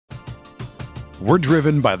We're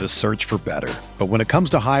driven by the search for better. But when it comes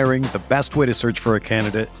to hiring, the best way to search for a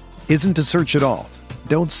candidate isn't to search at all.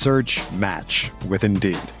 Don't search, match with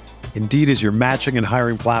Indeed. Indeed is your matching and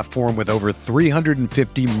hiring platform with over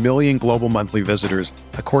 350 million global monthly visitors,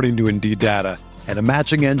 according to Indeed data, and a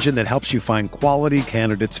matching engine that helps you find quality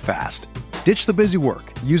candidates fast. Ditch the busy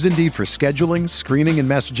work. Use Indeed for scheduling, screening, and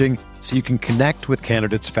messaging so you can connect with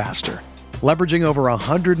candidates faster. Leveraging over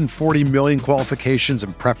 140 million qualifications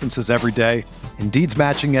and preferences every day, Indeed's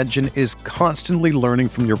matching engine is constantly learning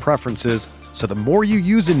from your preferences, so the more you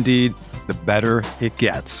use Indeed, the better it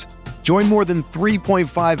gets. Join more than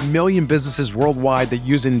 3.5 million businesses worldwide that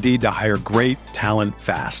use Indeed to hire great talent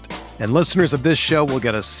fast. And listeners of this show will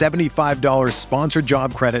get a $75 sponsored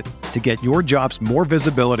job credit to get your jobs more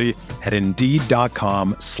visibility at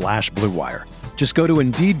Indeed.com/Blue Wire. Just go to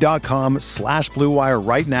Indeed.com/Blue Wire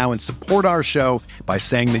right now and support our show by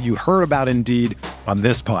saying that you heard about Indeed on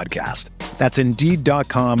this podcast. That's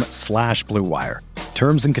Indeed.com/Blue Wire.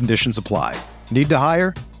 Terms and conditions apply. Need to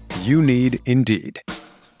hire? You need Indeed.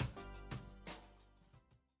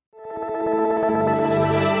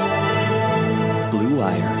 Blue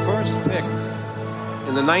Wire. First pick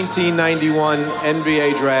in the 1991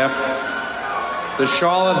 NBA draft, the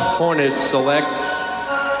Charlotte Hornets select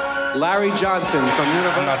Larry Johnson from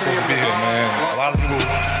University. I'm not supposed to be here, man. A lot of people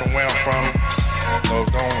from where I'm from,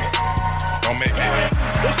 don't make it.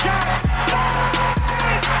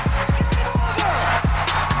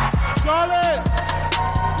 Charlotte,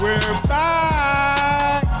 we're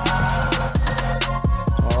back.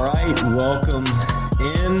 All right, welcome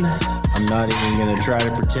in. I'm not even going to try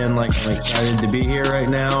to pretend like I'm excited to be here right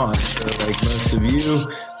now. I'm sure like most of you,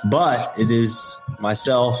 but it is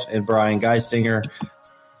myself and Brian Geisinger.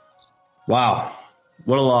 Wow,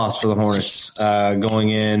 what a loss for the Hornets going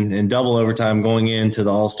in double overtime, going into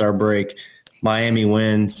the All-Star break. Miami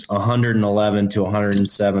wins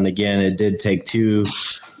 111-107. Again, it did take 2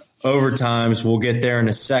 overtimes. We'll get there in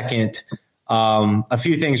a second. A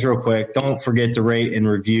few things real quick. Don't forget to rate and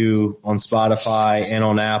review on Spotify and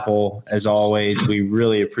on Apple. As always, we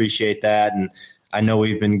really appreciate that. And I know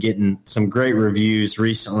we've been getting some great reviews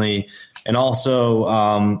recently. And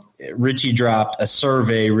also, Richie dropped a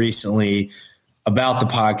survey recently about the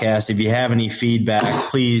podcast. If you have any feedback,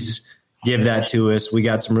 please give that to us. We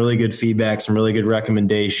got some really good feedback, some really good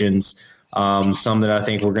recommendations, some that I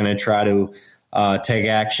think we're going to try to take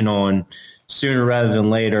action on sooner rather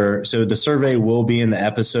than later. So the survey will be in the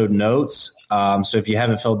episode notes. So if you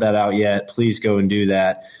haven't filled that out yet, please go and do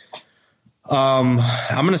that. I'm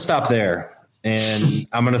going to stop there, and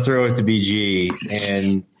I'm going to throw it to BG.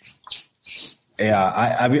 And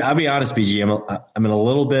yeah, I'll be honest, BG. I'm in a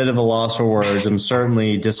little bit of a loss for words. I'm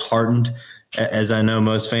certainly disheartened, as I know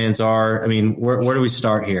most fans are. I mean, where do we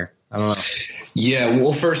start here? I don't know. Yeah,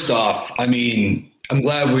 well, first off, I mean, I'm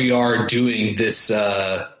glad we are doing this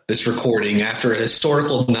this recording after a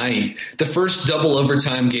historical night, the first double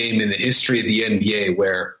overtime game in the history of the NBA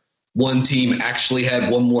where one team actually had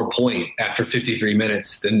one more point after 53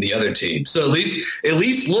 minutes than the other team. So at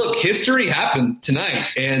least look, history happened tonight.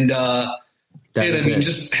 And I mean,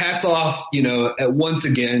 just hats off, once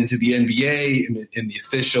again to the NBA and the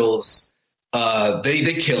officials.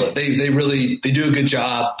 They kill it. They do a good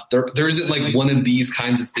job. There isn't like one of these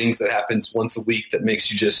kinds of things that happens once a week that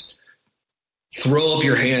makes you just throw up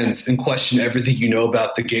your hands and question everything you know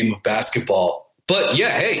about the game of basketball. But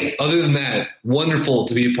yeah, hey, other than that, wonderful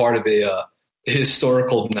to be a part of a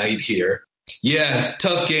historical night here. Yeah,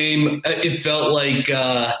 tough game. It felt like,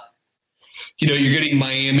 you're getting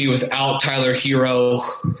Miami without Tyler Hero,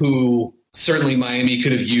 who certainly Miami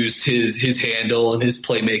could have used his handle and his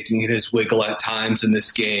playmaking and his wiggle at times in this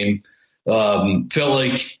game. Felt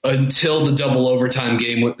like until the double overtime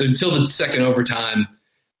game, until the second overtime,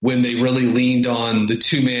 when they really leaned on the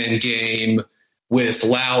two-man game with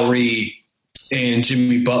Lowry and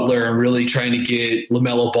Jimmy Butler and really trying to get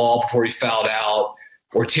LaMelo Ball before he fouled out,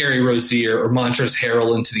 or Terry Rozier or Montrezl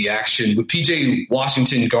Harrell into the action, with PJ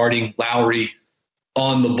Washington guarding Lowry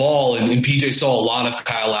on the ball. And PJ saw a lot of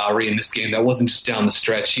Kyle Lowry in this game. That wasn't just down the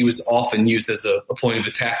stretch. He was often used as a point of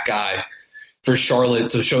attack guy for Charlotte,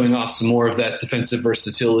 so showing off some more of that defensive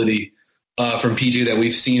versatility from PJ that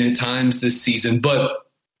we've seen at times this season. But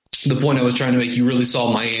the point I was trying to make, you really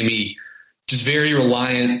saw Miami just very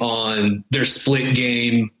reliant on their split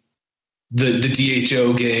game, the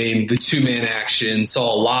DHO game, the two-man action.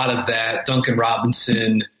 Saw a lot of that. Duncan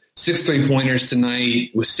Robinson, 6 3-pointers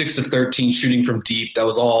tonight, with 6 of 13 shooting from deep. That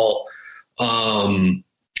was all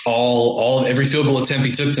every field goal attempt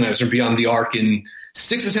he took tonight was from beyond the arc. And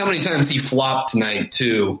 6 is how many times he flopped tonight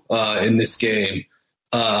too in this game.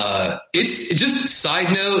 It's just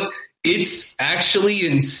side note. it's actually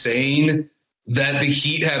insane that the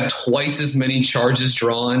Heat have twice as many charges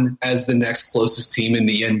drawn as the next closest team in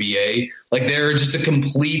the NBA. Like, they're just a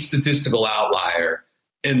complete statistical outlier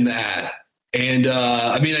in that. And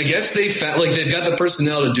I guess they've got the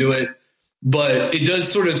personnel to do it, but it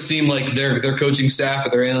does sort of seem like their coaching staff or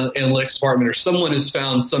their analytics department or someone has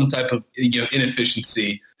found some type of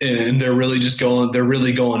inefficiency, and they're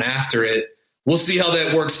really going after it. We'll see how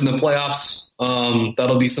that works in the playoffs.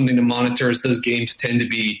 That'll be something to monitor, as those games tend to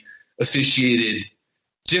be officiated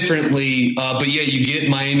differently. But yeah, you get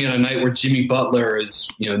Miami on a night where Jimmy Butler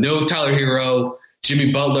is, no Tyler Hero.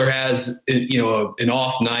 Jimmy Butler has, an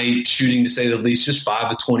off night, shooting to say the least, just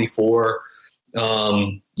 5 of 24.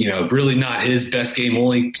 Really not his best game.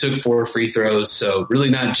 Only took 4 free throws, so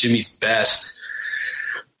really not Jimmy's best.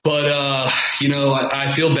 But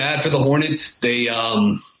I feel bad for the Hornets. They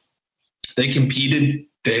competed.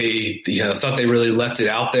 I thought they really left it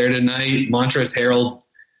out there tonight. Montrezl Harrell,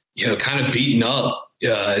 kind of beaten up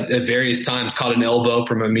at various times, caught an elbow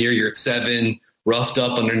from Amir Yurtseven, roughed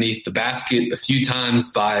up underneath the basket a few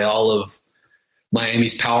times by all of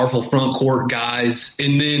Miami's powerful front court guys.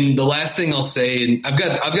 And then the last thing I'll say, and I've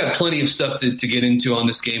got plenty of stuff to get into on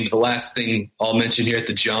this game, but the last thing I'll mention here at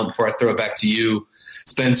the jump before I throw it back to you,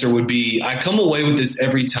 Spencer, would be I come away with this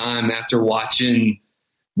every time after watching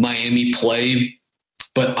Miami play.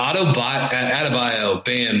 But Adebayo,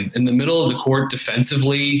 Bam, in the middle of the court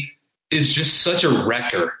defensively is just such a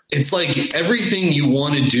wrecker. It's like everything you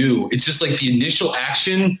want to do, it's just like the initial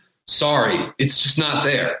action, it's just not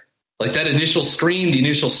there. Like that initial screen, the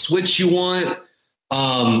initial switch you want.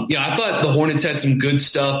 I thought the Hornets had some good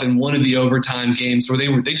stuff in one of the overtime games where they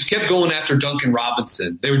just kept going after Duncan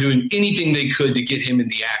Robinson. They were doing anything they could to get him in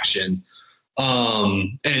the action.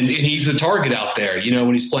 And he's the target out there,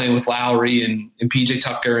 when he's playing with Lowry and PJ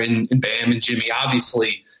Tucker and Bam and Jimmy.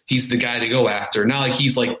 Obviously, he's the guy to go after. Not like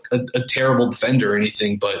he's like a terrible defender or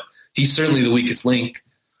anything, but he's certainly the weakest link.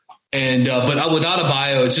 And but without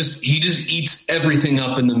Adebayo, he just eats everything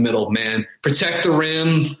up in the middle, man. Protect the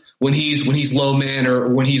rim when he's low man or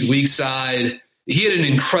when he's weak side. He had an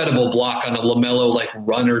incredible block on a LaMelo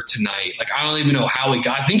runner tonight. I don't even know how he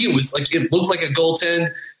got. I think it was it looked like a goaltend.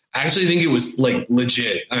 I actually think it was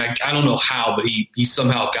legit. I don't know how, but he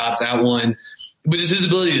somehow got that one. But just his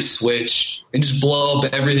ability to switch and just blow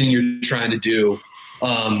up everything you're trying to do.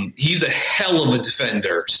 He's a hell of a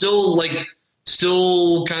defender.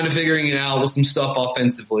 Still kind of figuring it out with some stuff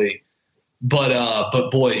offensively. But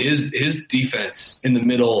boy, his defense in the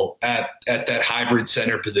middle at that hybrid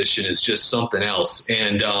center position is just something else.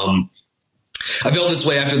 And I felt this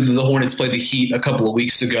way after the Hornets played the Heat a couple of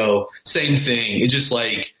weeks ago. Same thing. It's just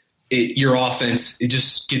your offense, it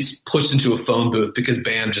just gets pushed into a phone booth because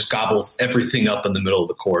Bam just gobbles everything up in the middle of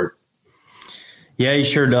the court. Yeah, he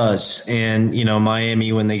sure does. And,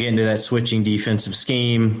 Miami, when they get into that switching defensive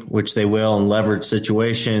scheme, which they will in leverage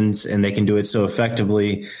situations, and they can do it so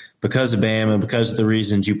effectively because of Bam and because of the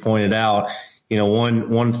reasons you pointed out,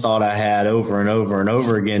 one thought I had over and over and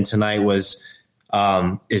over again tonight was,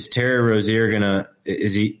 is Terry Rozier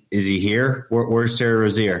is he here? Where's Terry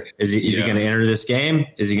Rozier? Is he going to enter this game?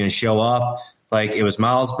 Is he going to show up? It was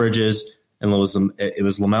Miles Bridges and it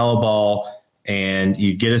was LaMelo Ball, and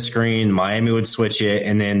you'd get a screen, Miami would switch it,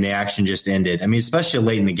 and then the action just ended. Especially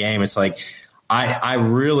late in the game, it's I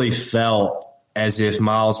really felt as if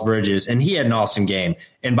Miles Bridges, and he had an awesome game.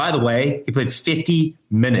 And by the way, he played 50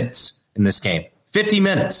 minutes in this game. 50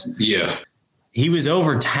 minutes. Yeah. He was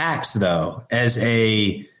overtaxed, though, as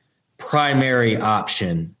a primary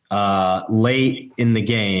option late in the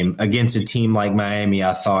game against a team like Miami,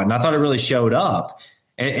 I thought. And I thought it really showed up.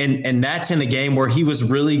 And that's in a game where he was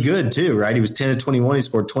really good, too, right? He was 10 of 21. He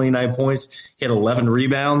scored 29 points. He had 11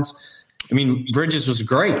 rebounds. Bridges was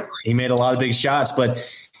great. He made a lot of big shots, but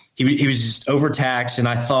he was just overtaxed. And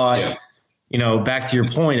I thought, back to your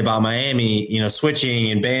point about Miami,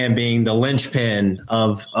 switching and Bam being the linchpin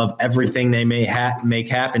of everything they may make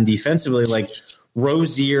happen defensively,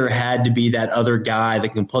 Rozier had to be that other guy that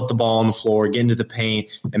can put the ball on the floor, get into the paint,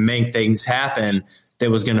 and make things happen that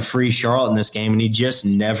was going to free Charlotte in this game, and he just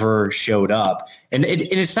never showed up. And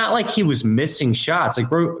it's not like he was missing shots.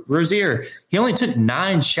 Rozier, he only took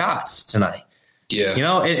 9 shots tonight. Yeah.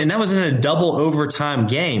 And that was in a double overtime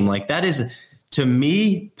game. That is, to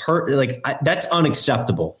me, that's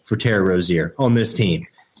unacceptable for Terry Rozier on this team.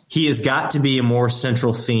 He has got to be a more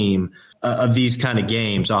central theme of these kind of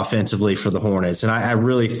games offensively for the Hornets. And I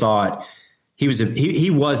really thought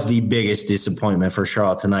he was the biggest disappointment for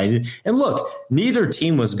Charlotte tonight. And look, neither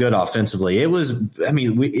team was good offensively.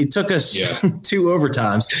 It took us 2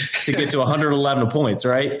 overtimes to get to 111 points,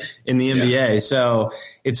 right, in the NBA. Yeah. So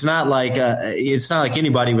it's not like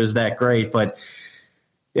anybody was that great. But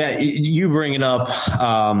yeah, you bringing up,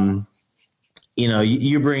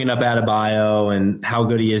 you bringing up Adebayo and how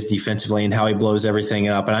good he is defensively and how he blows everything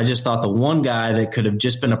up. And I just thought the one guy that could have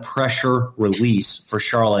just been a pressure release for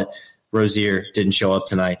Charlotte, Rozier, didn't show up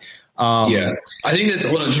tonight. I think that's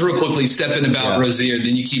just real quickly step in about Rozier,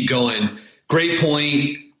 then you keep going. Great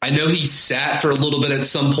point. I know he sat for a little bit at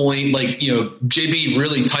some point. JB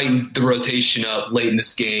really tightened the rotation up late in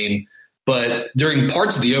this game. But during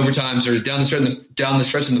parts of the overtimes or down the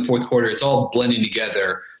stretch in the fourth quarter, it's all blending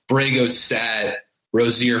together. Borrego sat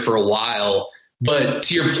Rozier for a while. But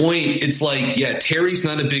to your point, it's Terry's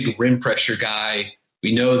not a big rim pressure guy.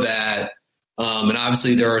 We know that. And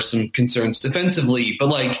obviously there are some concerns defensively.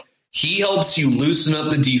 But, he helps you loosen up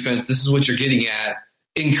the defense. This is what you're getting at.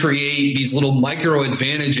 And create these little micro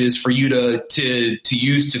advantages for you to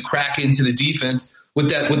use to crack into the defense with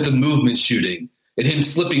the movement shooting and him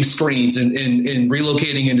slipping screens and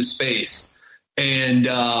relocating into space and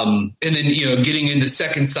then getting into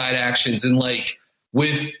second side actions and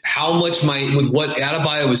with what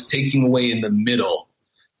Adebayo was taking away in the middle.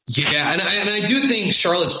 Yeah, and I do think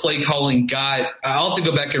Charlotte's play calling I'll have to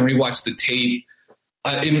go back and rewatch the tape.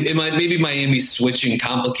 Maybe Miami's switching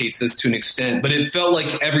complicates this to an extent, but it felt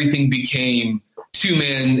like everything became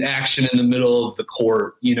 2-man action in the middle of the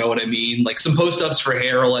court. You know what I mean? Some post-ups for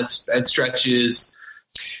Harrell at stretches,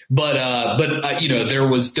 but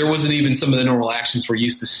there wasn't even some of the normal actions we're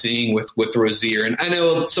used to seeing with Rozier. And I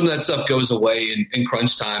know some of that stuff goes away in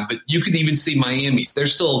crunch time, but you could even see Miami's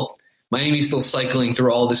still cycling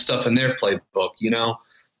through all this stuff in their playbook. So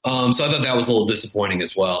I thought that was a little disappointing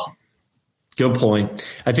as well. Good point.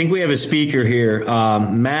 I think we have a speaker here.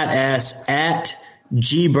 Matt S. at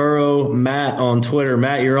G Burrow Matt on Twitter.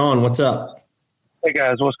 Matt, you're on. What's up? Hey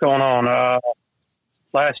guys, what's going on?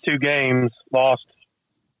 Last 2 games lost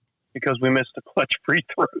because we missed a clutch free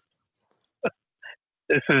throw.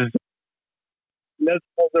 It's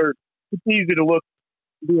easy to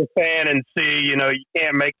be a fan and see, you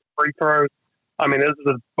can't make the free throws. This is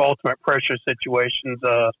the ultimate pressure situations.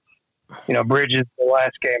 Bridges the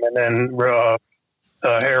last game, and then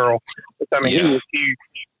Harrell. He was huge.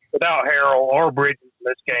 Without Harrell or Bridges in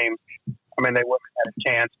this game, they wouldn't have had a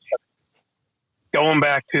chance. Going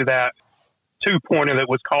back to that 2-pointer that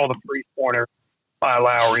was called a free-pointer by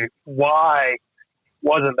Lowry, why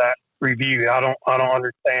wasn't that reviewed? I don't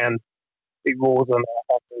understand the rules on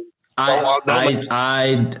that. I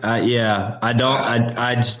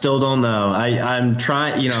still don't know. I'm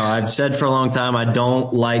trying, I've said for a long time, I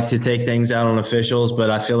don't like to take things out on officials, but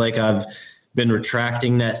I feel like I've been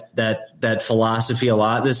retracting that philosophy a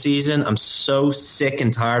lot this season. I'm so sick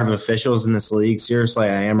and tired of officials in this league. Seriously,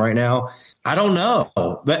 I am right now. I don't know,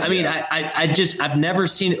 but I've never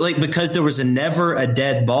seen it because there was never a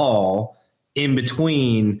dead ball in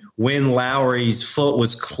between when Lowry's foot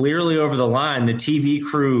was clearly over the line. The TV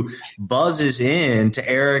crew buzzes in to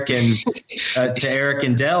Eric and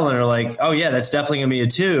Dell and are like, "Oh yeah, that's definitely gonna be a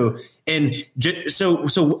 2." And so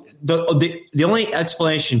the only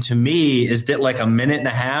explanation to me is that a minute and a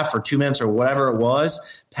half or 2 minutes or whatever it was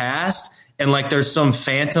passed, and there's some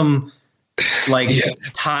phantom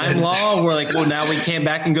time law where now we can't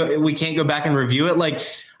go back and review it.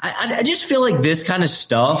 I just feel like this kind of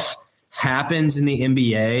stuff happens in the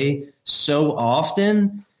NBA so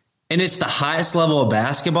often, and it's the highest level of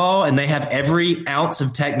basketball, and they have every ounce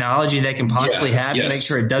of technology they can possibly have to make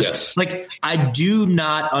sure it does. Yes. I do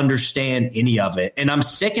not understand any of it, and I'm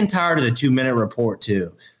sick and tired of the 2-minute report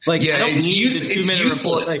too. I don't need the 2-minute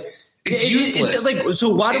report. It's useless. So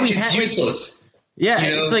why do we have? It's useless. Yeah,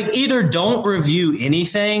 it's either don't review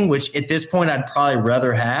anything, which at this point I'd probably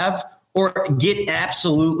rather have, or get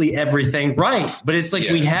absolutely everything right. But it's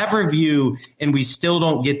we have review and we still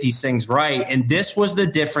don't get these things right. And this was the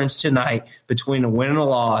difference tonight between a win and a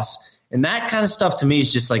loss. And that kind of stuff to me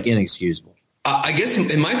is just inexcusable. I guess,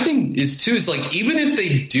 and my thing is too, is even if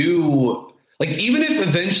they do, even if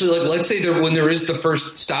eventually, let's say when there is the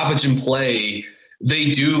first stoppage in play,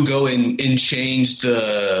 they do go and change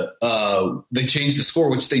the score,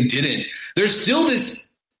 which they didn't. There's still this.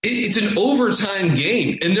 It's an overtime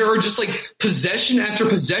game, and there are just possession after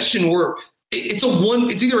possession where it's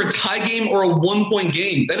either a tie game or a 1-point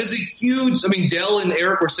game. That is a huge. Dell and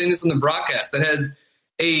Eric were saying this on the broadcast. That has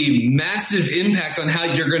a massive impact on how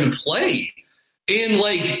you're going to play. And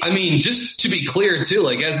just to be clear too,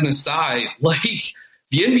 as an aside,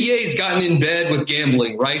 the NBA's gotten in bed with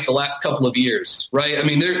gambling, right? The last couple of years, right? I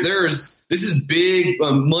mean, this is big.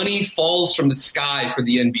 Money falls from the sky for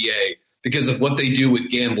the NBA because of what they do with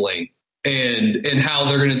gambling and how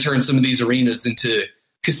they're going to turn some of these arenas into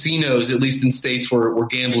casinos, at least in states where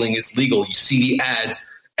gambling is legal. You see the ads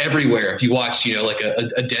everywhere. If you watch, like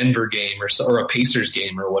a Denver game or a Pacers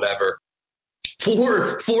game or whatever,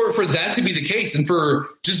 for that to be the case and for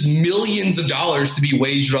just millions of dollars to be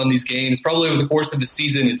wagered on these games, probably over the course of the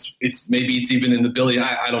season, it's maybe it's even in the billion.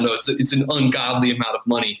 I don't know. It's an ungodly amount of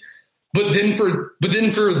money. But then for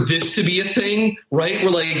this to be a thing, right,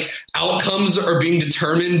 where like outcomes are being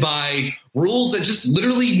determined by rules that just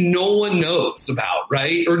literally no one knows about,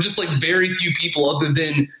 right, or just like very few people other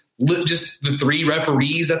than just the 3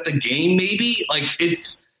 referees at the game, maybe, like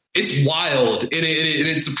it's wild, and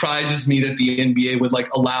it surprises me that the NBA would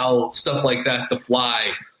like allow stuff like that to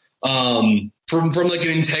fly from like an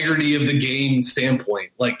integrity of the game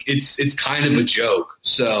standpoint. Like it's kind of a joke.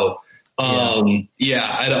 So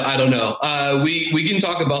I don't know. We can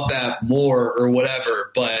talk about that more or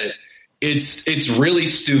whatever, but it's really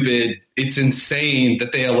stupid. It's insane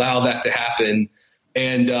that they allow that to happen.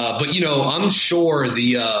 And but I'm sure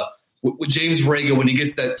with James Borrego, when he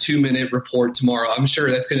gets that 2-minute report tomorrow, I'm sure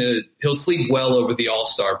he'll sleep well over the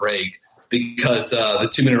All-Star break, because the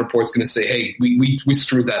 2-minute report's going to say, hey, we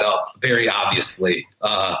screwed that up very obviously.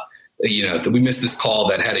 That we missed this call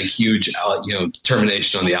that had a huge,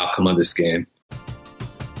 termination on the outcome of this game.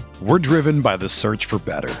 We're driven by the search for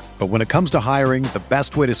better. But when it comes to hiring, the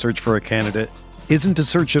best way to search for a candidate isn't to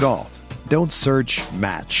search at all. Don't search,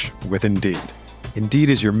 match with Indeed. Indeed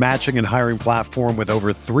is your matching and hiring platform with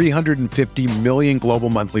over 350 million global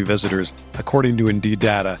monthly visitors, according to Indeed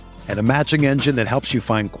data, and a matching engine that helps you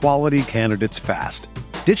find quality candidates fast.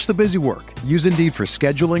 Ditch the busy work. Use Indeed for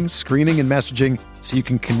scheduling, screening, and messaging so you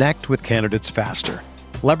can connect with candidates faster.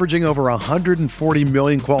 Leveraging over 140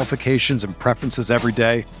 million qualifications and preferences every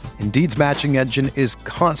day, Indeed's matching engine is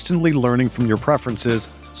constantly learning from your preferences,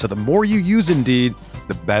 so the more you use Indeed,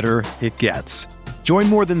 the better it gets. Join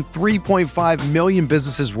more than 3.5 million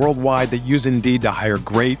businesses worldwide that use Indeed to hire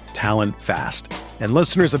great talent fast. And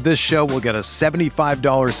listeners of this show will get a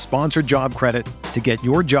 $75 sponsored job credit to get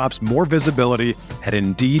your jobs more visibility at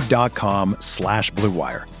Indeed.com/Blue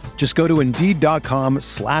Wire. Just go to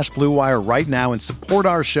Indeed.com/Blue Wire right now and support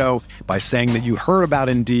our show by saying that you heard about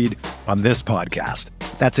Indeed on this podcast.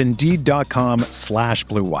 That's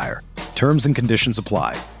Indeed.com/Blue Wire. Terms and conditions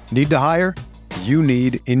apply. Need to hire? You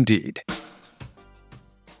need Indeed.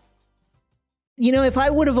 If I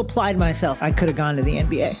would have applied myself, I could have gone to the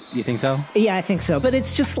NBA. You think so? Yeah, I think so. But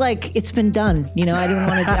it's just like, it's been done. I didn't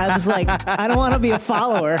want to, I was like, I don't want to be a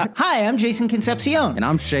follower. Hi, I'm Jason Concepcion. And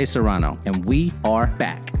I'm Shea Serrano. And we are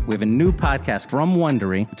back. We have a new podcast from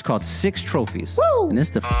Wondery. It's called 6 Trophies. Woo! And it's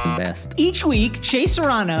the best. Each week, Shea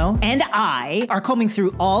Serrano and I are combing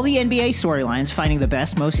through all the NBA storylines, finding the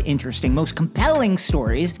best, most interesting, most compelling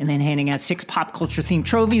stories, and then handing out 6 pop culture themed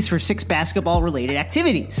trophies for 6 basketball related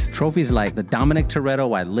activities. Trophies like the Dominic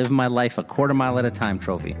Toretto I Live My Life a Quarter Mile at a Time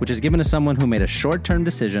trophy, which is given to someone who made a short-term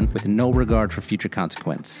decision with no regard for future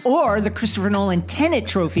consequence. Or the Christopher Nolan Tenet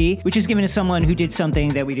trophy, which is given to someone who did something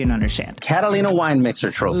that we didn't understand. Catalina Wine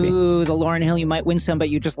Mixer trophy. Ooh, the Lauryn Hill You Might Win Some But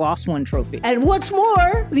You Just Lost One trophy. And what's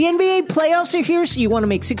more, the NBA playoffs are here, so you want to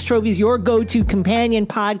make 6 Trophies your go-to companion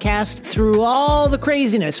podcast through all the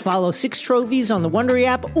craziness. Follow 6 Trophies on the Wondery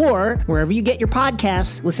app or wherever you get your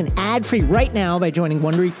podcasts. Listen ad-free right now by joining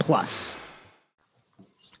Wondery Plus.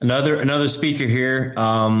 Another speaker here.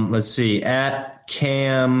 Let's see. At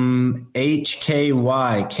Cam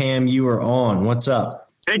HKY. Cam, you are on. What's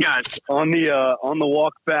up? Hey guys, on the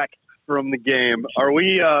walk back from the game, are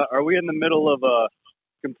we in the middle of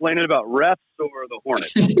complaining about refs or the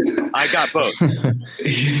Hornets? I got both.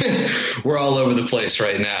 We're all over the place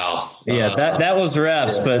right now. Yeah, that was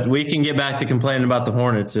refs, but we can get back to complaining about the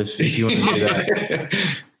Hornets if you want to do that.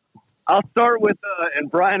 I'll start with, and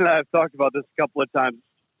Brian and I have talked about this a couple of times.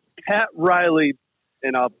 Pat Riley,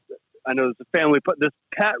 and I know it's a family, but this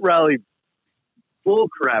Pat Riley bull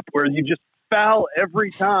crap where you just foul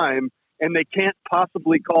every time and they can't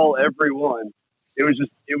possibly call everyone. It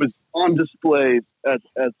was on display as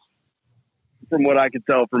from what I could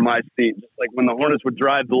tell from my seat. Just like when the Hornets would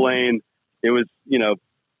drive the lane, it was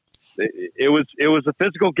it was a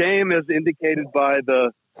physical game as indicated by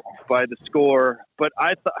the score. But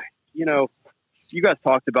I thought, you guys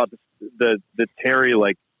talked about the Terry,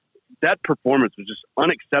 like, that performance was just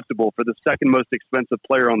unacceptable for the second most expensive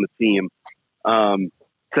player on the team.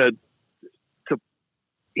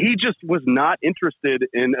 He just was not interested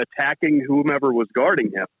in attacking whomever was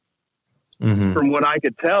guarding him, from what I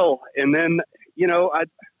could tell. And then,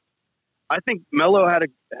 I think Melo had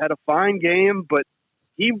a fine game, but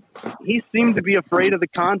he seemed to be afraid of the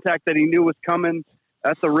contact that he knew was coming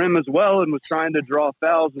at the rim as well, and was trying to draw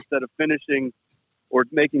fouls instead of finishing or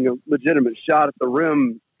making a legitimate shot at the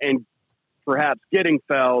rim and perhaps getting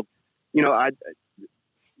fouled.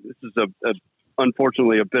 This is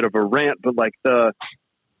unfortunately a bit of a rant, but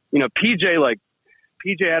PJ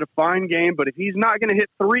had a fine game, but if he's not going to hit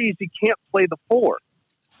threes, he can't play the 4.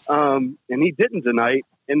 And he didn't tonight.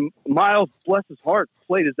 And Miles, bless his heart,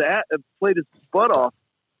 played his butt off.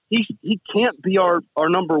 He can't be our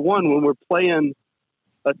number one when we're playing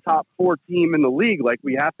a top 4 team in the league. Like,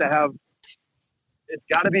 we have to have, it's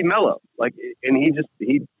got to be Melo. And he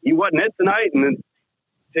wasn't it tonight. And then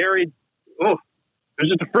Terry, it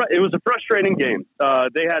was a frustrating game.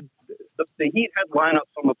 The Heat had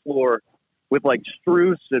lineups on the floor with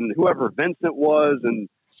Strus and whoever Vincent was and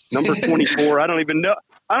number 24. I don't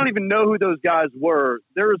even know who those guys were.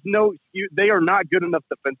 There is no excuse. They are not good enough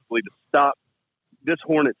defensively to stop this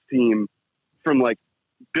Hornets team from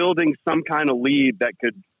building some kind of lead that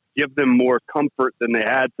could give them more comfort than they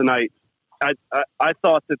had tonight. I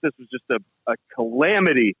thought that this was just a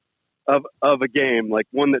calamity of a game,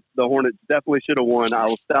 one that the Hornets definitely should have won. I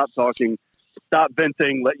will stop talking, stop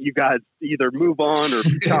venting, let you guys either move on or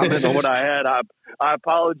comment on what I had. I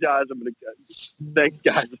apologize. I'm going to thank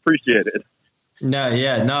you guys. Appreciate it. No,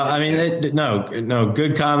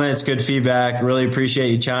 good comments, good feedback. Really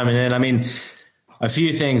appreciate you chiming in. I mean, a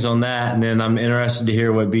few things on that, and then I'm interested to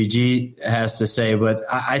hear what BG has to say. But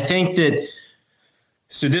I think that,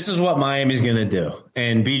 so this is what Miami's going to do.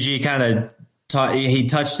 And BG kind of he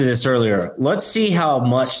touched to this earlier. Let's see how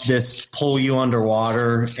much this pull you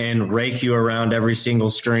underwater and rake you around every single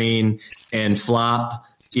screen and flop,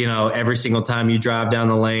 every single time you drive down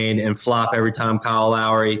the lane, and flop every time Kyle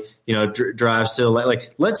Lowry, drives to the lane.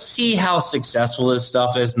 Let's see how successful this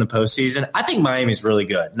stuff is in the postseason. I think Miami's really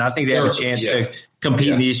good, and I think they have a chance to compete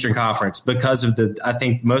in the Eastern Conference because of I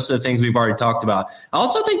think most of the things we've already talked about. I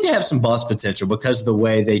also think they have some bust potential because of the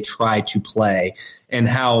way they try to play and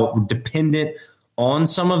how dependent on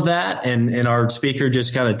some of that. And our speaker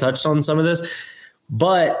just kind of touched on some of this.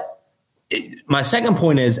 But my second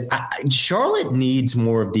point is Charlotte needs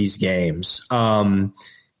more of these games.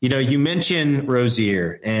 You mentioned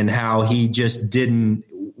Rozier and how he just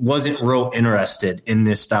wasn't real interested in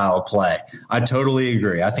this style of play. I totally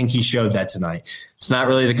agree. I think he showed that tonight. It's not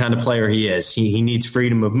really the kind of player he is. He needs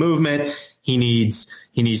freedom of movement. He needs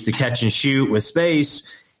to catch and shoot with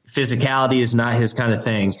space. Physicality is not his kind of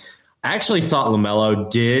thing. I actually thought LaMelo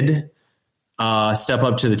did step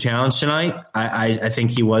up to the challenge tonight. I think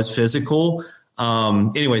he was physical.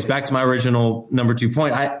 Anyways, back to my original number 2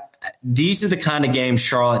 point. These are the kind of games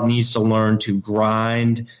Charlotte needs to learn to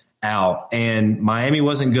grind out. And Miami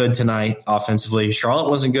wasn't good tonight offensively.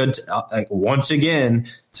 Charlotte wasn't good once again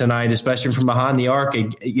tonight, especially from behind the arc,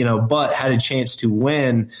 but had a chance to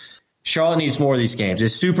win. Charlotte needs more of these games.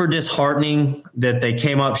 It's super disheartening that they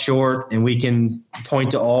came up short, and we can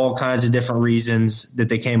point to all kinds of different reasons that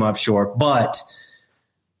they came up short. But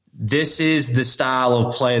this is the style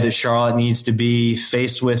of play that Charlotte needs to be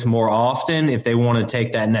faced with more often if they want to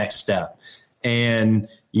take that next step. And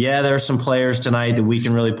there are some players tonight that we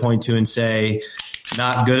can really point to and say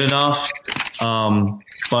not good enough.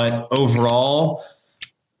 But overall,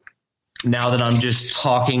 now that I'm just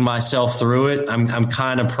talking myself through it, I'm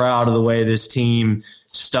kind of proud of the way this team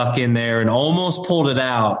stuck in there and almost pulled it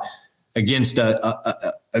out against a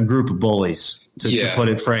group of bullies, to put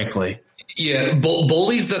it frankly. Yeah,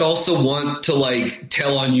 bullies that also want to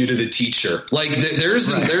tell on you to the teacher. There's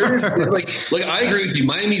I agree with you.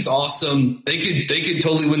 Miami's awesome. They could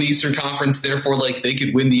totally win the Eastern Conference. Therefore, they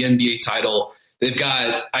could win the NBA title.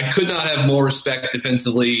 I could not have more respect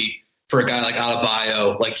defensively for a guy like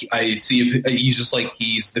Adebayo. I see if he's just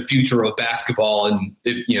he's the future of basketball, and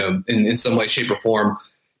in some way, shape, or form.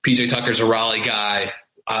 PJ Tucker's a Raleigh guy.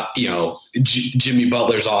 Jimmy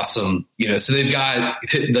Butler's awesome. So they've got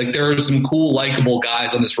there are some cool, likable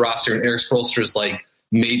guys on this roster, and Eric Spoelstra is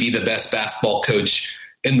maybe the best basketball coach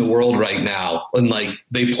in the world right now. And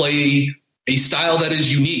they play a style that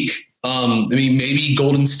is unique. Maybe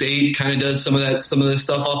Golden State kind of does some of the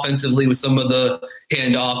stuff offensively with some of the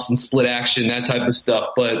handoffs and split action, that type of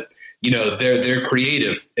stuff. But they're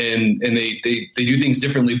creative and they do things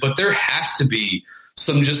differently. But there has to be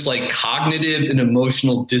some just cognitive and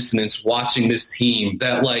emotional dissonance watching this team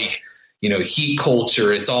that Heat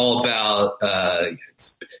culture. It's all about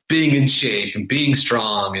being in shape and being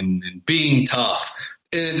strong and being tough.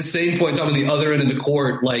 And at the same point, on the other end of the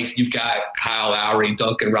court, you've got Kyle Lowry,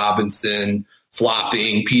 Duncan Robinson,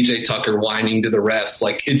 flopping, PJ Tucker whining to the refs.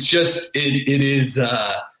 Like, it's just, it's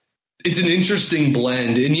an interesting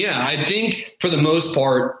blend. And yeah, I think for the most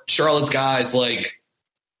part, Charlotte's guys, like,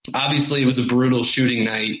 obviously it was a brutal shooting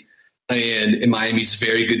night, and Miami's a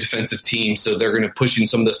very good defensive team, so they're going to push you in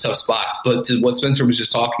some of those tough spots. But to what Spencer was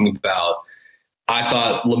just talking about, I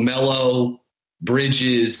thought LaMelo,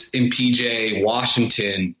 Bridges, and PJ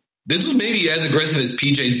Washington, this was maybe as aggressive as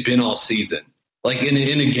PJ's been all season. Like in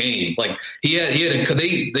a game, like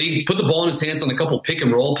they put the ball in his hands on a couple pick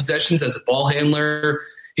and roll possessions as a ball handler.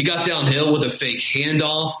 He got downhill with a fake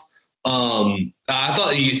handoff. I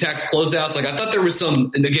thought he attacked closeouts. Like, I thought there was some,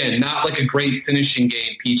 and again, not like a great finishing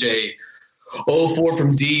game. PJ 0-4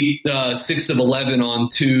 from deep, 6 of 11 on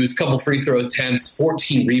twos, couple free throw attempts,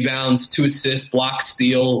 14 rebounds, 2 assists, block,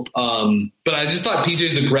 steal. But I just thought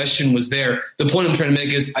PJ's aggression was there. The point I'm trying to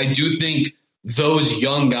make is I do think those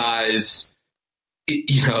young guys,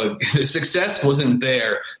 the success wasn't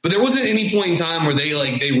there, but there wasn't any point in time where they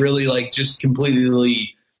really just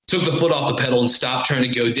completely took the foot off the pedal and stopped trying to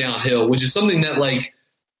go downhill, which is something that like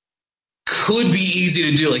could be easy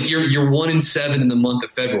to do. Like you're 1-7 in the month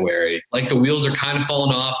of February. Like the wheels are kind of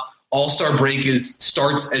falling off. All-Star break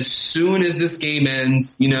starts as soon as this game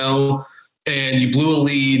ends, and you blew a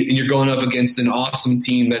lead and you're going up against an awesome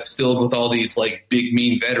team that's filled with all these like big,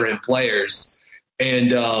 mean veteran players.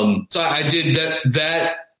 And so I did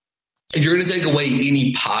that. If you're going to take away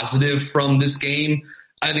any positive from this game,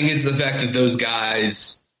 I think it's the fact that those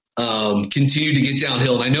guys continue to get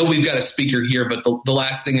downhill. And I know we've got a speaker here, but the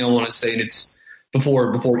last thing I want to say, and it's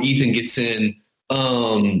before Ethan gets in,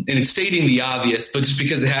 and it's stating the obvious, but just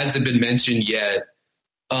because it hasn't been mentioned yet,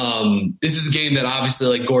 this is a game that obviously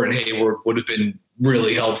like Gordon Hayward would have been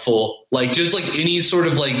really helpful. Like just like any sort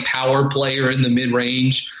of like power player in the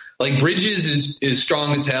mid-range. Like Bridges is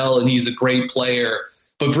strong as hell and he's a great player,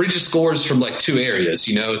 but Bridges scores from like 2 areas,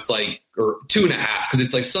 it's like, or 2.5, because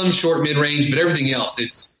it's like some short mid-range, but everything else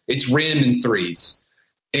it's rim and threes.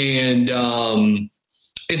 And so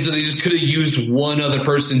they just could have used one other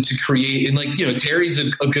person to create. And like, Terry's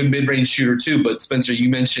a good mid-range shooter too, but Spencer, you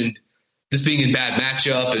mentioned this being a bad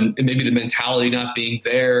matchup and maybe the mentality not being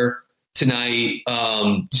there tonight.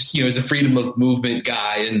 As a freedom of movement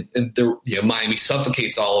guy, and Miami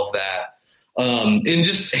suffocates all of that. And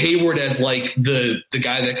just Hayward as like the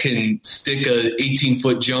guy that can stick a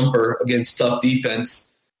 18-foot jumper against tough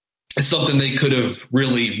defense is something they could have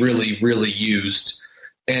really, really, really used.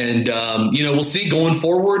 And, we'll see going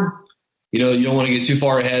forward. You don't want to get too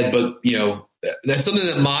far ahead, but, that's something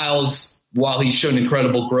that Miles, while he's shown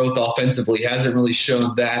incredible growth offensively, hasn't really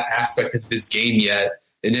shown that aspect of his game yet.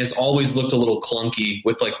 And has always looked a little clunky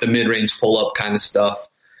with like the mid-range pull-up kind of stuff.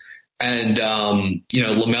 And,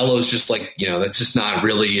 LaMelo's just like, that's just not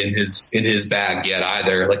really in his bag yet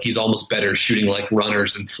either. Like he's almost better shooting like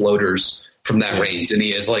runners and floaters from that range. And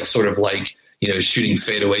he is like sort of like, shooting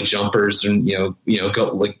fadeaway jumpers and, go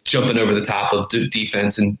like jumping over the top of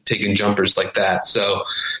defense and taking jumpers like that. So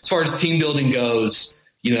as far as team building goes,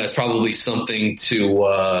 that's probably something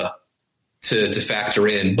to factor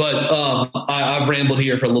in. But I've rambled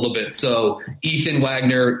here for a little bit. So Ethan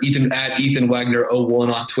Wagner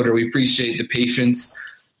 01 on Twitter. We appreciate the patience.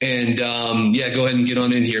 And go ahead and get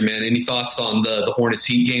on in here, man. Any thoughts on the Hornets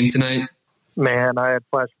Heat game tonight? Man, I had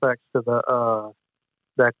flashbacks to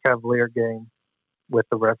that Cavalier game with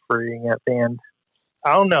the refereeing at the end.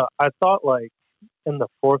 I don't know. I thought like in the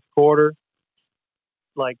fourth quarter,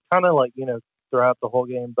 like kind of like, throughout the whole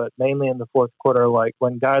game, but mainly in the fourth quarter, like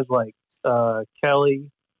when guys like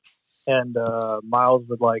Kelly and Miles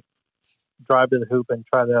would like drive to the hoop and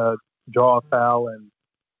try to draw a foul and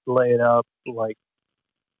lay it up, like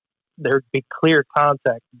there'd be clear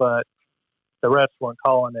contact, but the refs weren't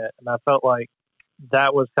calling it. And I felt like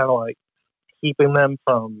that was kind of like keeping them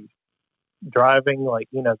from driving, like,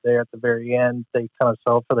 there at the very end, they kind of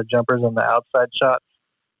fell for the jumpers and the outside shots.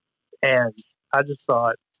 And I just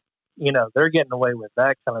thought, they're getting away with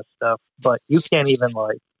that kind of stuff, but you can't even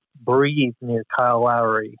like breathe near Kyle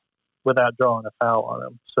Lowry without drawing a foul on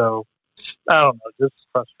him. So I don't know, just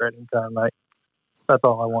frustrating kind of night. That's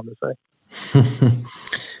all I wanted to say.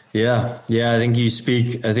 Yeah. I think you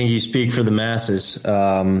speak for the masses,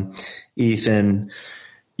 Ethan.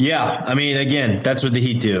 Yeah, I mean, again, that's what the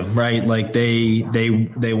Heat do, right? Like they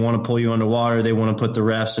want to pull you underwater. They want to put the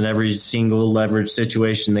refs in every single leverage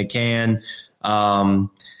situation they can.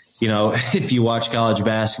 If you watch college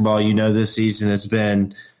basketball, this season has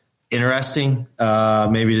been interesting,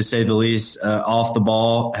 maybe to say the least. Off the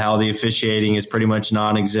ball, how the officiating is pretty much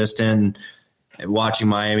non-existent. Watching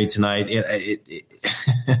Miami tonight,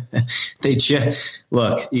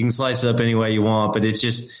 look, you can slice it up any way you want, but it's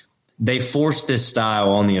just they force this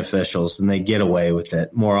style on the officials and they get away with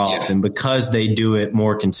it more often because they do it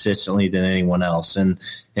more consistently than anyone else. And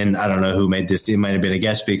I don't know who made this. It might have been a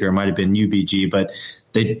guest speaker. It might have been UBG, but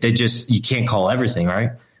they just, you can't call everything, right?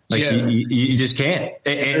 Like you just can't.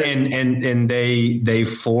 And they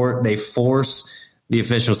force the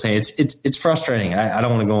officials. Say it's frustrating. I don't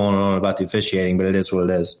want to go on and on about the officiating, but it is what it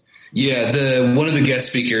is. Yeah, one of the guest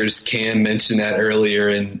speakers, Cam, mentioned that earlier,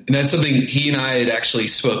 and that's something he and I had actually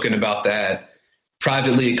spoken about that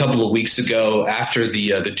privately a couple of weeks ago after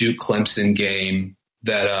the Duke Clemson game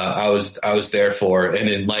that I was there for, and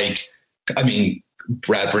then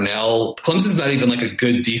Brad Brunell, Clemson's not even like a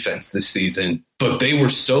good defense this season, but they were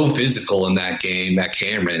so physical in that game at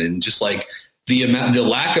Cameron, and just like the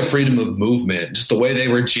lack of freedom of movement, just the way they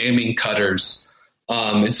were jamming cutters.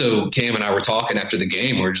 And so Cam and I were talking after the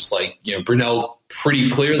game. We're just like, Brunell pretty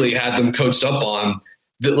clearly had them coached up on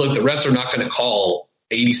that. Look, the refs are not going to call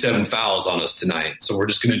 87 fouls on us tonight, so we're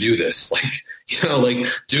just going to do this.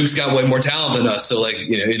 Duke's got way more talent than us, so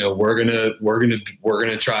we're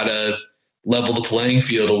gonna try to level the playing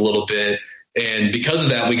field a little bit. And because of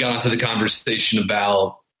that, we got onto the conversation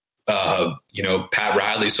about Pat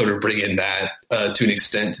Riley sort of bringing that to an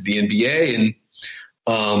extent to the NBA, and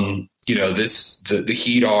the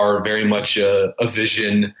Heat are very much a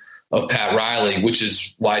vision of Pat Riley, which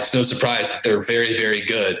is why it's no surprise that they're very, very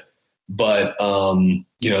good. But,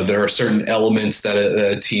 there are certain elements that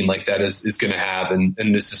a team like that is going to have, and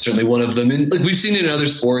this is certainly one of them. And we've seen it in other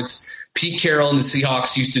sports. Pete Carroll and the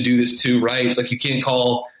Seahawks used to do this too, right? It's like you can't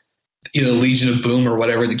call, Legion of Boom or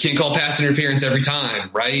whatever. You can't call pass interference every time,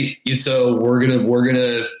 right? And so we're gonna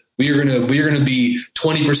be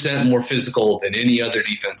 20% more physical than any other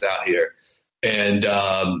defense out here. And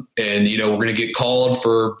we're going to get called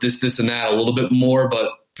for this and that a little bit more,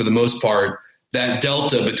 but for the most part, that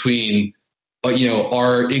delta between,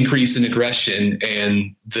 our increase in aggression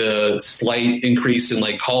and the slight increase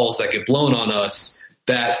in calls that get blown on us,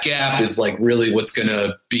 that gap is really what's going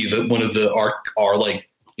to be one of our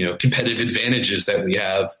competitive advantages that we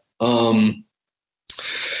have.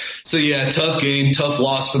 So yeah, tough game, tough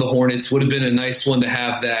loss for the Hornets. Would have been a nice one to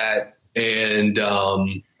have that. And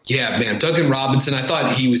Duncan Robinson, I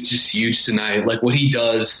thought he was just huge tonight. What he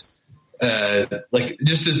does,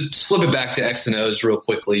 just to flip it back to X and O's real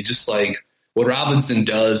quickly, just what Robinson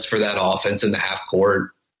does for that offense in the half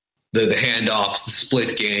court, the handoffs, the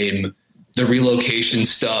split game, the relocation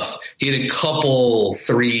stuff. He had a couple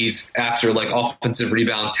threes after offensive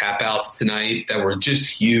rebound tap outs tonight that were just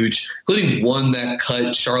huge, including one that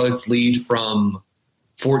cut Charlotte's lead from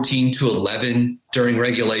 14 to 11 during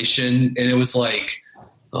regulation. And it was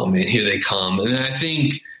oh man, here they come. And then I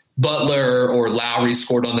think Butler or Lowry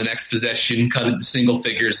scored on the next possession, cut it to single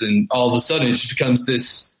figures. And all of a sudden it just becomes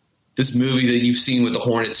this movie that you've seen with the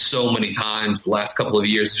Hornets so many times the last couple of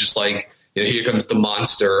years. Just here comes the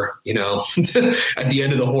monster, at the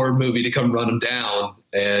end of the horror movie to come run them down.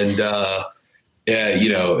 And,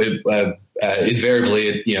 invariably,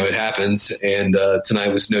 it happens. And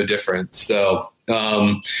tonight was no different. So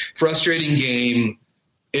frustrating game.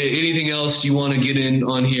 Anything else you want to get in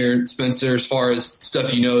on here, Spencer, as far as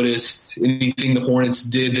stuff you noticed, anything the Hornets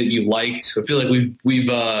did that you liked? I feel like we've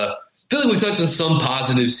touched on some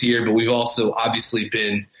positives here, but we've also obviously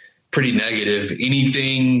been pretty negative.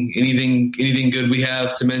 Anything good we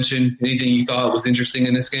have to mention? Anything you thought was interesting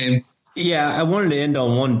in this game? Yeah, I wanted to end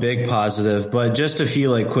on one big positive, but just a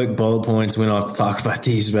few quick bullet points. We don't have to talk about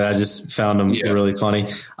these, but I just found them really funny.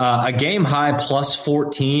 A game high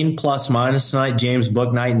 +14 plus minus tonight. James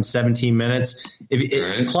Bouknight in 17 minutes.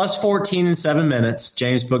 +14 in 7 minutes.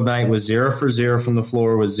 James Bouknight was 0 for 0 from the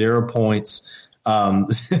floor with 0 points. 2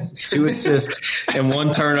 assists and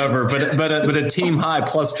 1 turnover, but a team high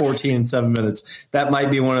 +14 in 7 minutes. That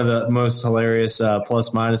might be one of the most hilarious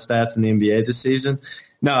plus minus stats in the NBA this season.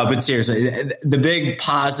 No, but seriously, the big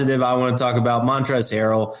positive I want to talk about, Montrezl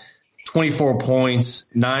Harrell, 24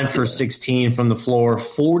 points, 9 for 16 from the floor,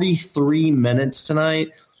 43 minutes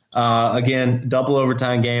tonight. Again, double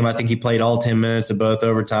overtime game. I think he played all 10 minutes of both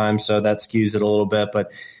overtime, so that skews it a little bit.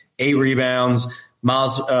 But 8 rebounds.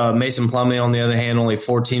 Mason Plumlee, on the other hand, only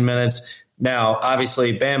 14 minutes. Now,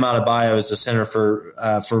 obviously, Bam Adebayo is the center for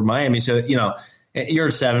Miami, so you're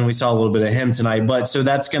at 7. We saw a little bit of him tonight, but so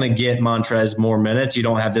that's going to get Montrez more minutes. You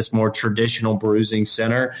don't have this more traditional bruising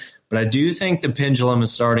center, but I do think the pendulum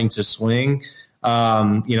is starting to swing.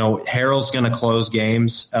 Harrell's going to close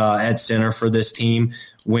games at center for this team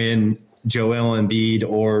when Joel Embiid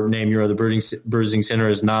or name your other bruising center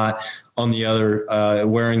is not on the other,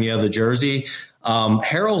 wearing the other jersey.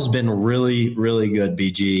 Harrell's been really, really good,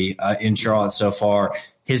 BG, in Charlotte so far.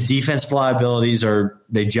 His defensive liabilities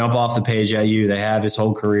they jump off the page at you. They have his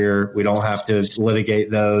whole career. We don't have to litigate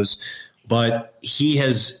those. But he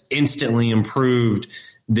has instantly improved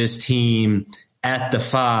this team at the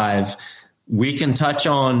 5. We can touch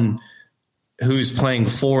on who's playing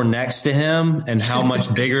 4 next to him and how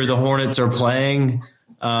much bigger the Hornets are playing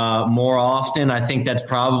more often. I think that's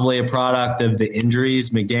probably a product of the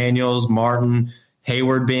injuries, McDaniels, Martin,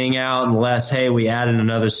 Hayward being out, unless, hey, we added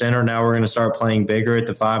another center. Now we're going to start playing bigger at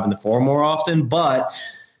the 5 and the 4 more often. But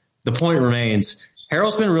the point remains,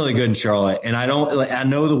 Harrell's been really good in Charlotte. And I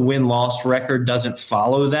know the win-loss record doesn't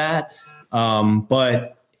follow that,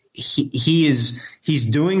 but he's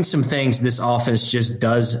doing some things this offense just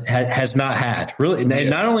has not had, really,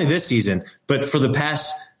 not only this season, but for the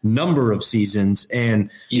past number of seasons.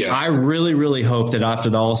 And I really, really hope that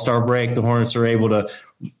after the All-Star break, the Hornets are able to,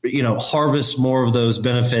 harvest more of those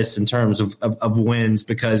benefits in terms of wins,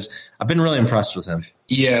 because I've been really impressed with him.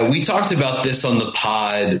 Yeah, we talked about this on the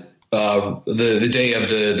pod the day of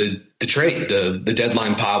the trade, the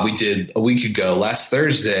deadline pod we did a week ago, last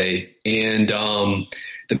Thursday. And one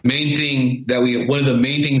of the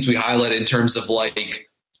main things we highlighted in terms of like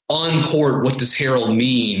on court, what does Harrell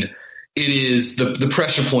mean? It is the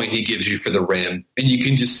pressure point he gives you for the rim, and you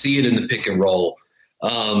can just see it in the pick and roll.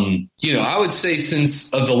 I would say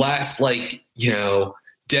since of the last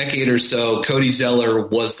decade or so, Cody Zeller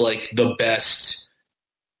was like the best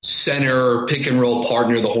center pick and roll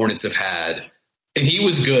partner the Hornets have had, and he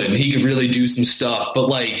was good and he could really do some stuff. But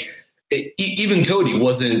even Cody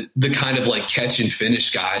wasn't the kind of like catch and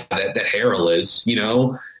finish guy that Harrell is,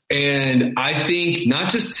 And I think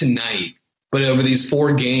not just tonight, but over these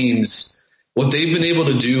 4 games, what they've been able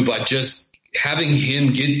to do by just having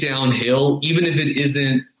him get downhill, even if it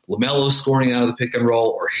isn't LaMelo scoring out of the pick and roll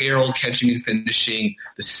or Harrell catching and finishing,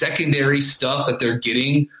 the secondary stuff that they're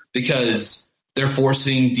getting because they're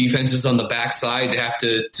forcing defenses on the backside to have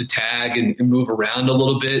to tag and move around a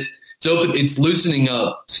little bit. It's loosening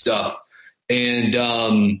up stuff. And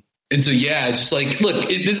so, just look,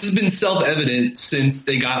 this has been self-evident since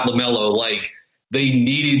they got LaMelo. Like, they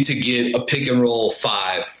needed to get a pick and roll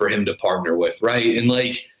 5 for him to partner with, right? And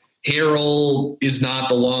Harrell is not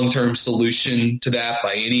the long-term solution to that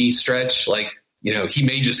by any stretch. He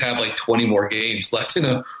may just have 20 more games left in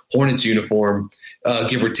a Hornets uniform,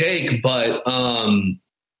 give or take. But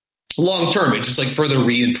long-term, it just further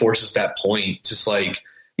reinforces that point. Just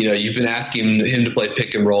you've been asking him to play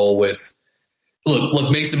pick and roll with,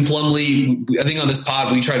 look, Mason Plumlee. I think on this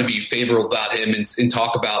pod, we try to be favorable about him and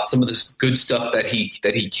talk about some of the good stuff that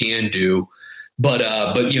he can do.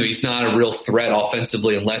 But he's not a real threat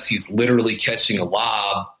offensively unless he's literally catching a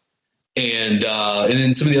lob. And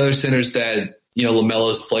then some of the other centers that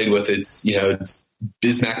LaMelo's played with, it's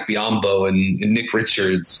Bismack Biyombo and Nick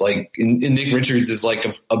Richards. And Nick Richards is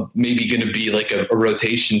maybe going to be a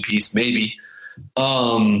rotation piece, maybe.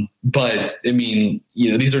 But I mean,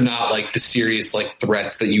 these are not the serious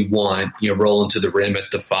threats that you want. Rolling to the rim at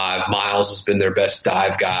the 5. Miles has been their best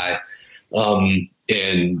dive guy.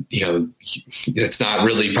 And, it's not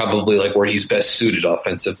really probably where he's best suited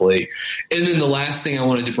offensively. And then the last thing I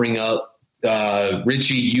wanted to bring up,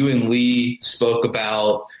 Richie, you and Lee spoke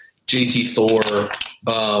about JT Thor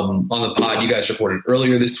on the pod you guys recorded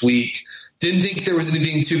earlier this week. Didn't think there was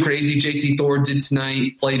anything too crazy JT Thor did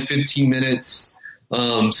tonight. Played 15 minutes,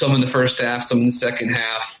 some in the first half, some in the second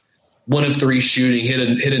half. 1 of 3 shooting,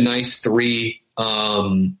 hit a nice 3.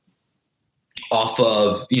 Off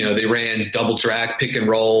of, they ran double drag, pick and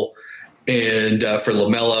roll. And for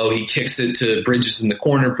LaMelo, he kicks it to Bridges in the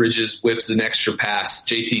corner. Bridges whips an extra pass.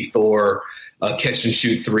 JT Thor, catch and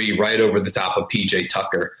shoot 3 right over the top of PJ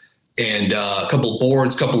Tucker. And a couple of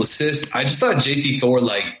boards, couple assists. I just thought JT Thor,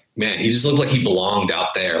 he just looked like he belonged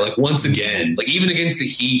out there. Once again, even against the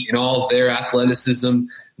Heat and all of their athleticism and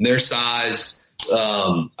their size.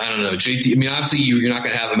 I don't know, JT. I mean, obviously you're not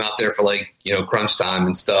going to have him out there for crunch time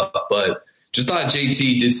and stuff, but just thought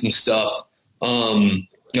JT did some stuff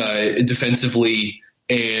defensively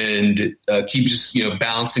and keep just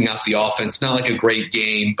balancing out the offense. Not a great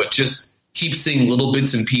game, but just keep seeing little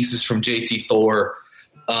bits and pieces from JT Thor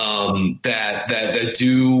that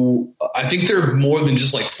do. I think they're more than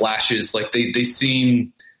just flashes. They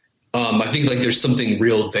seem. I think there's something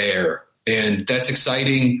real there, and that's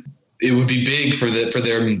exciting. It would be big for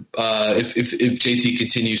them if JT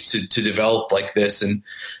continues to develop like this. And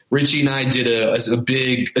Richie and I did a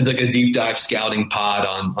big, a deep dive scouting pod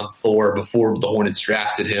on Thor before the Hornets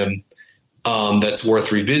drafted him. that's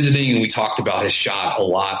worth revisiting. And we talked about his shot a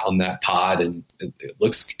lot on that pod, and it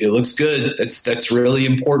looks good. That's really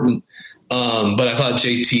important. But I thought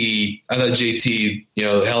JT,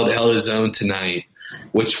 held his own tonight,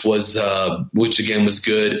 which again was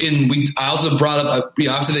good. And I also brought up,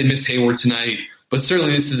 obviously they missed Hayward tonight, but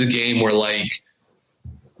certainly this is a game where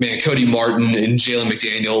Cody Martin and Jalen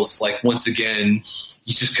McDaniels, once again,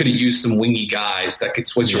 you just could have used some wingy guys that could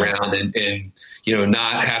switch around and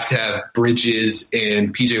not have to have Bridges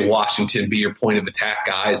and PJ Washington be your point of attack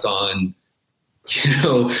guys on,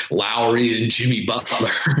 Lowry and Jimmy Butler.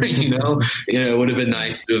 It would have been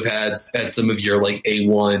nice to have had some of your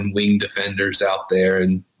A1 wing defenders out there.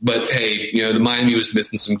 But hey, the Miami was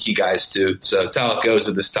missing some key guys too. So it's how it goes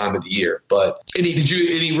at this time of the year. But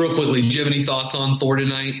real quickly, did you have any thoughts on Thor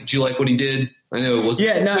tonight? Did you like what he did? I know it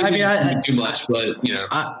wasn't too much, but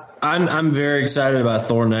I'm very excited about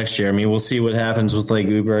Thor next year. I mean, we'll see what happens with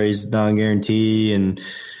Oubre's non-guarantee, and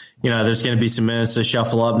there's going to be some minutes to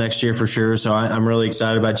shuffle up next year for sure. So I'm really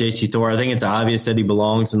excited about JT Thor. I think it's obvious that he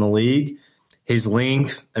belongs in the league. His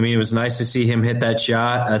length. I mean, it was nice to see him hit that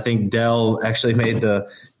shot. I think Dell actually made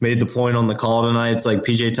the point on the call tonight. It's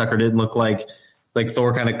PJ Tucker didn't look like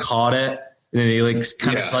Thor kind of caught it. And then he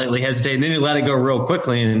kind of slightly hesitated, and then he let it go real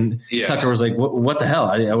quickly. And Tucker was like, "What the hell?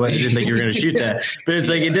 I didn't think you were going to shoot that." But it's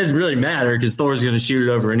it doesn't really matter because Thor's going to shoot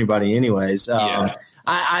it over anybody anyways.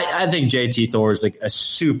 I think JT Thor is a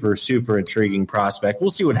super, super intriguing prospect.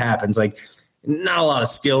 We'll see what happens. Not a lot of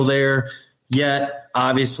skill there yet,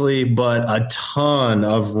 obviously, but a ton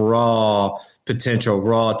of raw potential,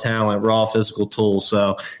 raw talent, raw physical tools.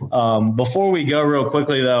 So before we go real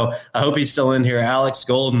quickly, though, I hope he's still in here. Alex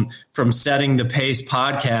Golden from Setting the Pace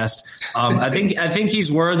podcast. I think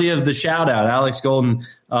he's worthy of the shout out. Alex Golden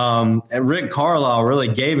and Rick Carlisle really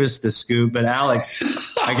gave us the scoop, but Alex,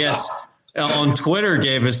 I guess on Twitter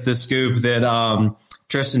gave us the scoop that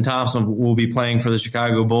Tristan Thompson will be playing for the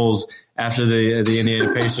Chicago Bulls after the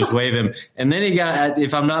Indiana Pacers waive him. And then he got,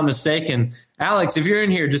 if I'm not mistaken, Alex, if you're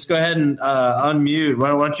in here, just go ahead and unmute. Why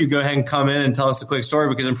don't you go ahead and come in and tell us a quick story,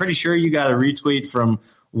 because I'm pretty sure you got a retweet from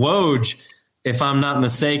Woj, if I'm not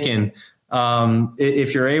mistaken.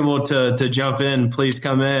 If you're able to jump in, please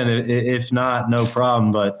come in. If not, no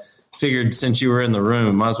problem. But figured since you were in the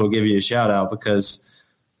room, might as well give you a shout out because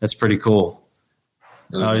that's pretty cool.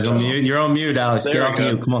 Oh, he's on mute. You're on mute, Alex. Get off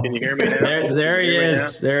mute. Come on. Can you hear me now? There he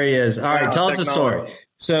is. There he is. All right, tell us a story.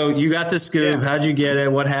 So you got the scoop. Yeah. How'd you get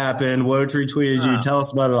it? What happened? Woj retweeted you. Tell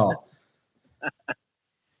us about it all.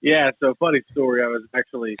 Yeah, so funny story. I was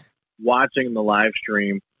actually watching the live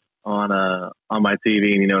stream on my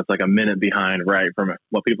TV, and it's a minute behind, right, from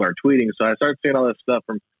what people are tweeting. So I started seeing all this stuff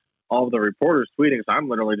from all of the reporters tweeting. So I'm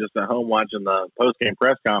literally just at home watching the post-game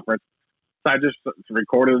press conference. So I just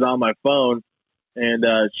recorded it on my phone and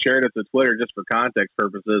shared it to Twitter just for context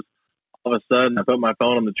purposes. All of a sudden, I put my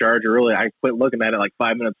phone on the charger. Really, I quit looking at it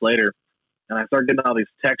 5 minutes later, and I started getting all these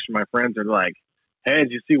texts from my friends. They're like, "Hey,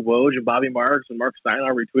 did you see Woj and Bobby Marks and Mark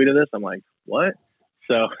Steinauer retweeted this?" I'm like, "What?"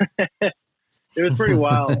 So it was pretty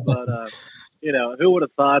wild. But who would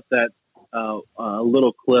have thought that a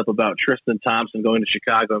little clip about Tristan Thompson going to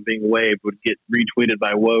Chicago and being waived would get retweeted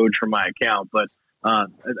by Woj from my account? But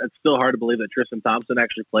it's still hard to believe that Tristan Thompson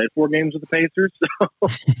actually played 4 games with the Pacers.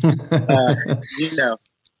 So,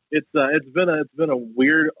 it's been a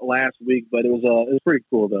weird last week, but it was pretty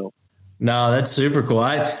cool though. No, that's super cool.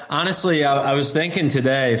 I honestly was thinking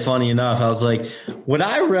today, funny enough, I was like, would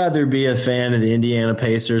I rather be a fan of the Indiana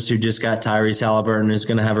Pacers who just got Tyrese Halliburton, who's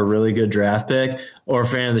going to have a really good draft pick, or a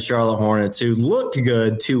fan of the Charlotte Hornets who looked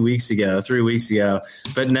good 3 weeks ago,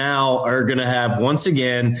 but now are going to have, once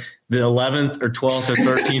again, the 11th or 12th or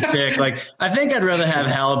 13th pick. I think I'd rather have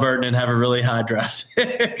Halliburton and have a really high draft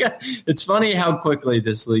pick. It's funny how quickly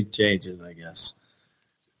this league changes, I guess.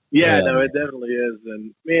 Yeah, no, it definitely is.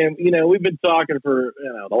 And, man, we've been talking for,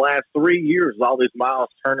 the last 3 years, all these Miles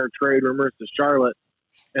Turner trade rumors to Charlotte.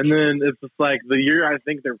 And then it's just the year I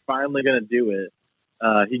think they're finally going to do it,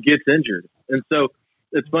 he gets injured. And so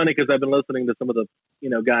it's funny because I've been listening to some of the,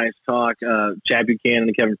 guys talk, Chad Buchanan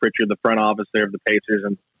and Kevin Pritchard, the front office there of the Pacers.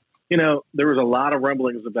 And, there was a lot of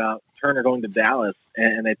rumblings about Turner going to Dallas.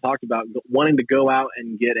 And they talked about wanting to go out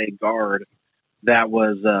and get a guard that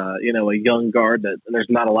was, a young guard that there's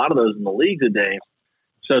not a lot of those in the league today.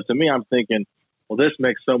 So to me, I'm thinking, well, this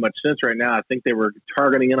makes so much sense right now. I think they were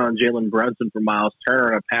targeting in on Jalen Brunson for Miles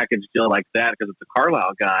Turner in a package deal like that because it's a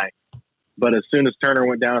Carlisle guy. But as soon as Turner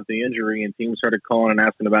went down with the injury and teams started calling and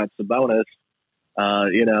asking about Sabonis,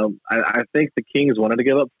 I think the Kings wanted to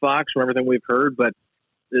give up Fox from everything we've heard, but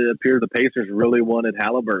it appears the Pacers really wanted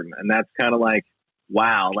Halliburton. And that's kind of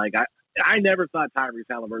wow. I never thought Tyrese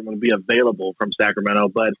Halliburton would be available from Sacramento,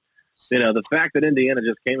 but the fact that Indiana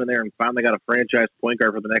just came in there and finally got a franchise point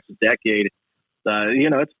guard for the next decade, it's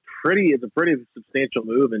a pretty substantial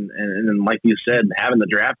move. And like you said, having the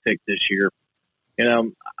draft pick this year,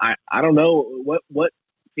 I don't know what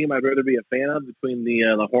team I'd rather be a fan of between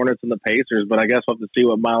the Hornets and the Pacers, but I guess we'll have to see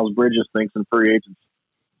what Miles Bridges thinks in free agency.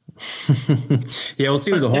 Yeah, we'll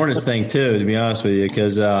see what the Hornets think too, to be honest with you,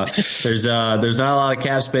 because there's not a lot of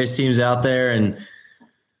cap space teams out there, and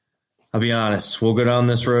I'll be honest, we'll go down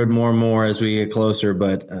this road more and more as we get closer,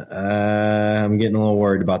 but I'm getting a little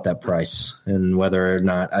worried about that price and whether or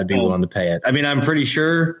not I'd be willing to pay it. I mean, I'm pretty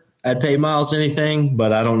sure I'd pay Miles anything,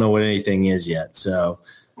 but I don't know what anything is yet. So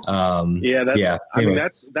anyway. I mean,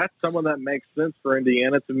 that's someone that makes sense for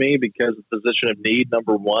Indiana to me, because the position of need,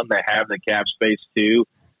 number one, they have the cap space too.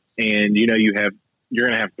 And, you're going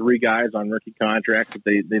to have three guys on rookie contracts that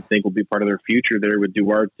they think will be part of their future there with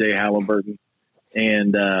Duarte, Halliburton,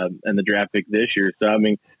 and the draft pick this year. So, I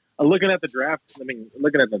mean, looking at the draft,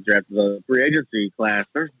 the free agency class,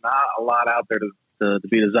 there's not a lot out there to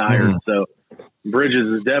be desired. Mm-hmm. So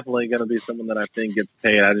Bridges is definitely going to be someone that I think gets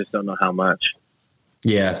paid. I just don't know how much.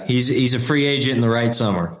 Yeah, he's a free agent in the right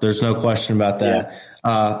summer. There's no question about that.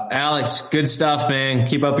 Yeah. Alex, good stuff, man.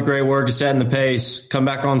 Keep up the great work of setting the pace. Come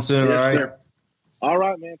back on soon, all right? Sir. All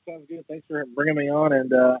right, man. Sounds good. Thanks for bringing me on,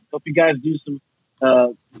 and hope you guys do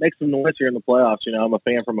make some noise here in the playoffs. I'm a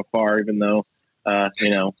fan from afar, even though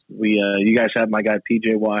you guys have my guy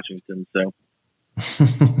PJ Washington. So,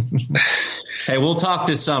 hey, we'll talk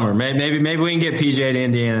this summer. Maybe we can get PJ to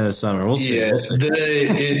Indiana this summer. We'll see. Yeah,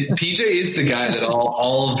 PJ is the guy that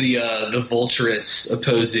all of the vulturous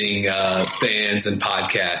opposing fans and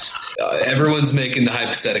podcasts, everyone's making the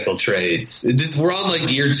hypothetical trades. We're on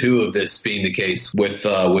like year 2 of this being the case with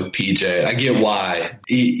PJ. I get why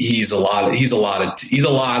he's a lot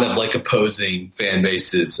of like opposing fan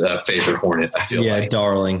base's favorite Hornet. I feel like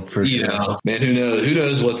darling for sure. Man, who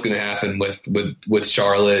knows what's going to happen with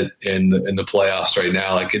Charlotte in the playoffs right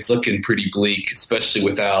now. Like, it's looking pretty bleak, especially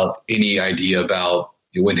without any idea about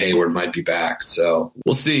when Hayward might be back. So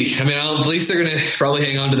we'll see. I mean, at least they're going to probably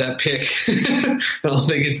hang on to that pick. I don't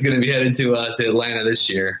think it's going to be headed to Atlanta this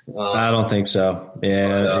year. I don't think so.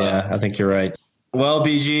 Yeah, I think you're right. Well,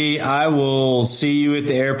 BG, I will see you at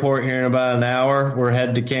the airport here in about an hour. We're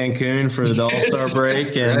headed to Cancun for the All-Star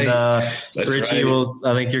break. And Richie,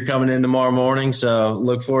 I think you're coming in tomorrow morning, so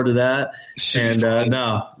look forward to that.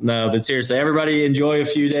 But seriously, everybody enjoy a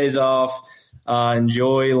few days off.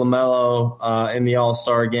 Enjoy LaMelo in the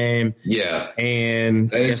All-Star game. Yeah.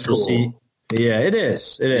 And I guess we'll see. Yeah, it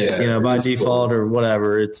is. It is. Yeah, by default or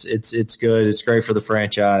whatever. It's good. It's great for the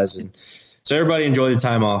franchise. And so everybody enjoy the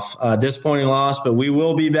time off. Disappointing loss, but we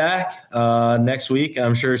will be back next week,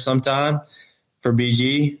 I'm sure, sometime. For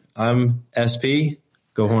BG, I'm SP.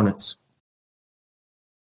 Go Hornets.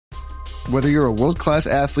 Whether you're a world-class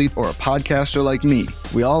athlete or a podcaster like me,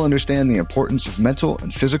 we all understand the importance of mental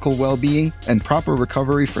and physical well-being and proper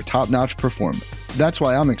recovery for top-notch performance. That's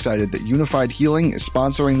why I'm excited that Unified Healing is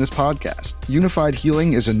sponsoring this podcast. Unified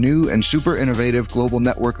Healing is a new and super innovative global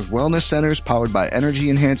network of wellness centers powered by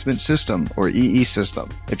Energy Enhancement System, or EE System.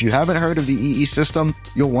 If you haven't heard of the EE System,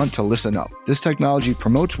 you'll want to listen up. This technology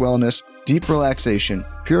promotes wellness, deep relaxation,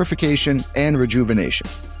 purification, and rejuvenation.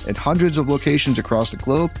 At hundreds of locations across the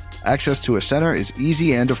globe, access to a center is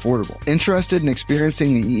easy and affordable. Interested in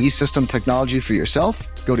experiencing the EE System technology for yourself?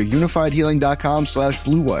 Go to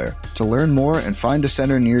unifiedhealing.com/bluewire to learn more and find a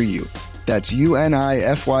center near you. That's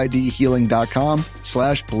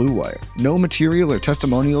unifydhealing.com/bluewire. No material or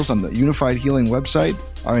testimonials on the Unified Healing website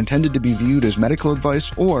are intended to be viewed as medical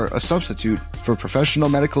advice or a substitute for professional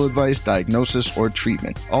medical advice, diagnosis, or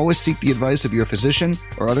treatment. Always seek the advice of your physician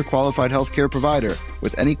or other qualified healthcare provider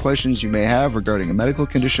with any questions you may have regarding a medical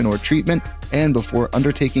condition or treatment and before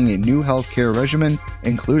undertaking a new healthcare regimen,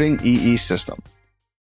 including EE System.